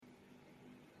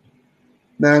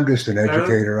No, I'm just an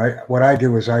Well, educator. What I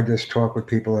do is I just talk with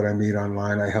people that I meet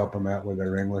online. I help them out with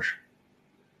their English.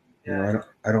 yeah,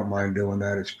 I don't mind doing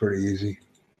that. It's pretty easy.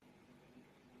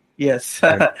 yes.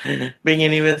 And Being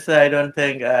in US, I don't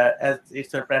think as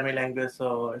it's a primary language,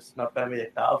 so it's not going to be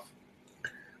that tough.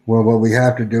 well, what we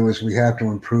have to do is we have to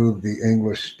improve the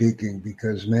English speaking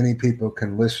because many people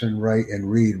can listen, write, and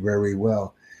read very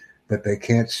well, but they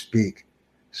can't speak.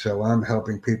 So I'm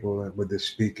helping people with the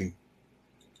speaking.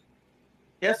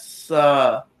 Yes,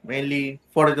 mainly,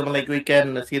 for example, like we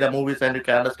can see the movies and we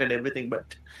can understand everything,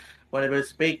 but whenever we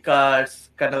speak, it's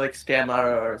kind of like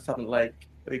stammer or something like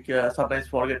we sometimes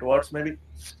forget words, maybe.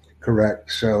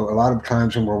 Correct. So a lot of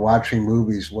times when we're watching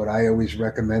movies, what I always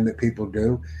recommend that people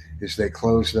do is they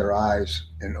close their eyes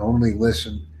and only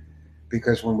listen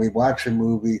because when we watch a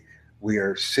movie, we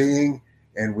are seeing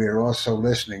and we are also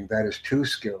listening. That is two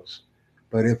skills.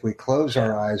 But if we close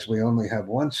Yeah. our eyes, we only have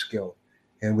one skill,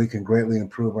 and we can greatly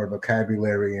improve our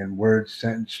vocabulary and word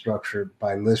sentence structure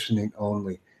by listening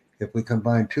only. If we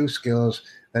combine two skills,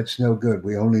 that's no good.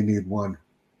 We only need one.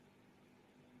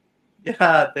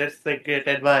 Yeah, that's a great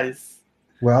advice.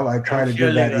 Well, I I'm try to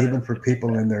do surely that gonna even for take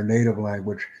people that. in their native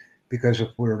language because if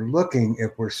we're looking,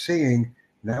 if we're seeing,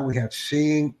 now we have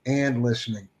seeing and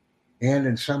listening, and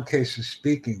in some cases,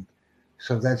 speaking.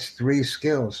 So that's three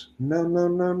skills. No, no,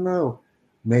 no, no.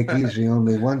 Make easy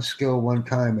only one skill one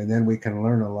time, and then we can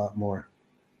learn a lot more.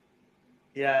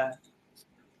 Yeah.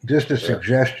 Just a Uh,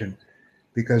 suggestion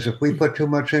because if we put too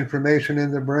much information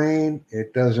in the brain,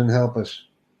 it doesn't help us.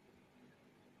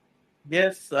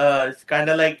 Yes, it's kind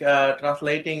of like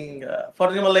translating. For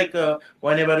example, like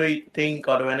whenever we think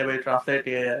or whenever we translate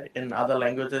in other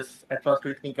languages, at first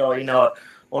we think in our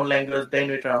own language, then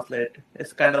we translate.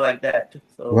 It's kind of like that.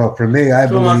 So Well, for me, I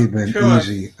it's believe in too much.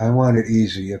 easy. I want it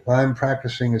easy. If I'm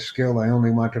practicing a skill, I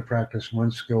only want to practice one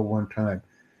skill one time.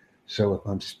 So if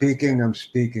I'm Yeah, speaking, I'm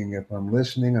speaking. If I'm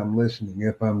listening, I'm listening.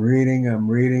 If I'm reading, I'm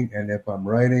reading. And if I'm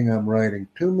writing, I'm writing.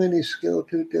 Too many skill,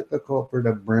 too difficult for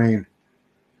the brain.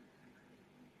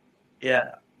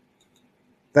 yeah.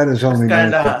 That is It's only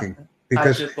my kind of thinking.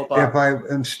 hard Because to cope if up. I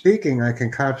am speaking, I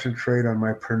can concentrate on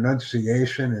my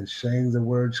pronunciation and saying the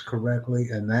words correctly,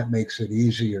 and that makes it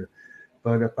easier.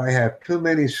 But if I have too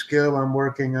many skill I'm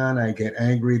working on, I get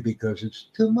angry because it's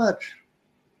too much.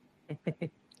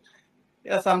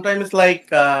 Yeah, sometimes it's like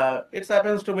it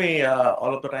happens to me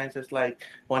all of the times. It's like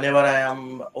whenever I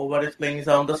am over explaining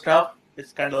some of the stuff,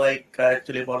 it's kind of like I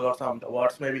actually forgot some of the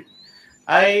words maybe.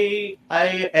 I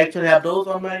actually have those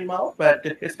on my mouth, but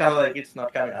it's kind of like it's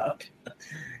not coming out.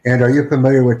 And are you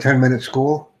familiar with 10-minute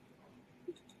school?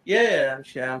 Yeah, I'm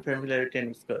sure I'm familiar with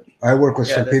tennis good. I work with Yeah,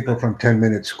 some that's people good. from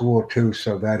 10-minute school too,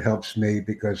 so that helps me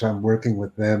because I'm working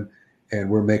with them and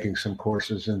we're making some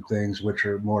courses and things which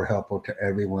are more helpful to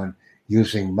everyone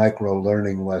using micro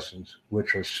learning lessons,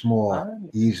 which are small,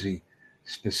 Ah, easy,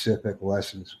 specific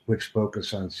lessons which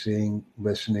focus on seeing,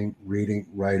 listening, reading,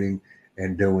 writing,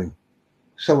 and doing.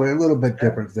 So, a little bit yeah.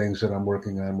 different things that I'm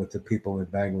working on with the people in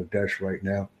Bangladesh right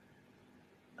now.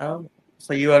 Um,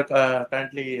 so you are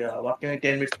currently working in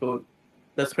 10 minute school.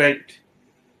 That's great.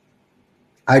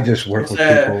 I just work It's with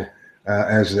people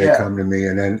as they yeah. come to me,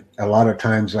 and then a lot of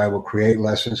times I will create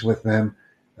lessons with them.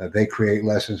 They create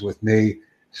lessons with me,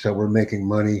 so we're making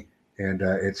money, and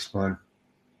it's fun.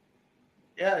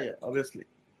 Yeah, yeah, obviously.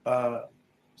 Uh,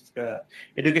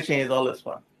 education is always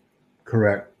fun.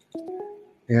 Correct.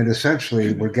 And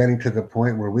essentially, we're getting to the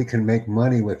point where we can make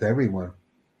money with everyone.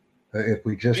 If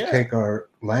we just Yeah, take our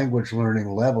language learning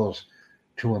levels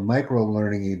to a micro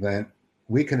learning event,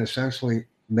 we can essentially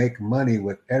make money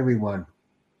with everyone.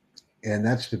 And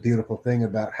that's the beautiful thing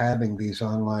about having these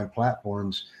online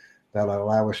platforms that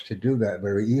allow us to do that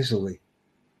very easily.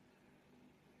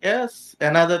 yes.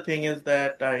 Another thing is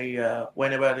that I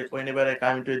whenever I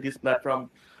come into this platform,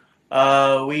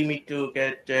 we need to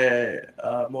get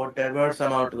more diverse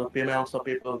amount of amounts of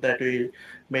people that we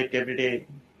meet every day.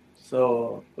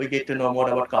 So we get to know more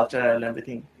about culture and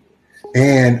everything.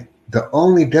 And the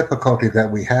only difficulty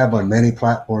that we have on many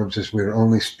platforms is we're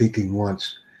only speaking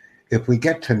once. If we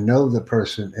get to know the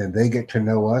person and they get to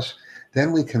know us,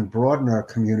 then we can broaden our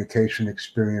communication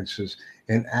experiences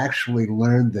and actually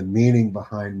learn the meaning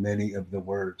behind many of the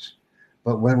words.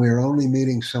 But when we are only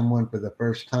meeting someone for the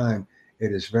first time,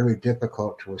 it is very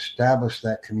difficult to establish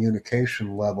that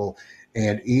communication level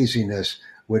and easiness,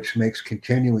 which makes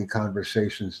continuing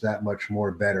conversations that much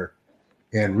more better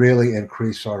and really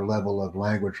increase our level of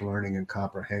language learning and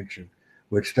comprehension,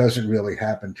 which doesn't really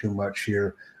happen too much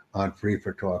here on Free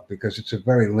for Talk because it's a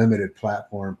very limited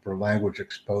platform for language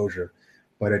exposure,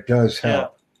 but it does Yeah,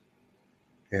 help.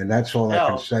 And that's all I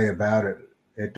can yeah, say about it.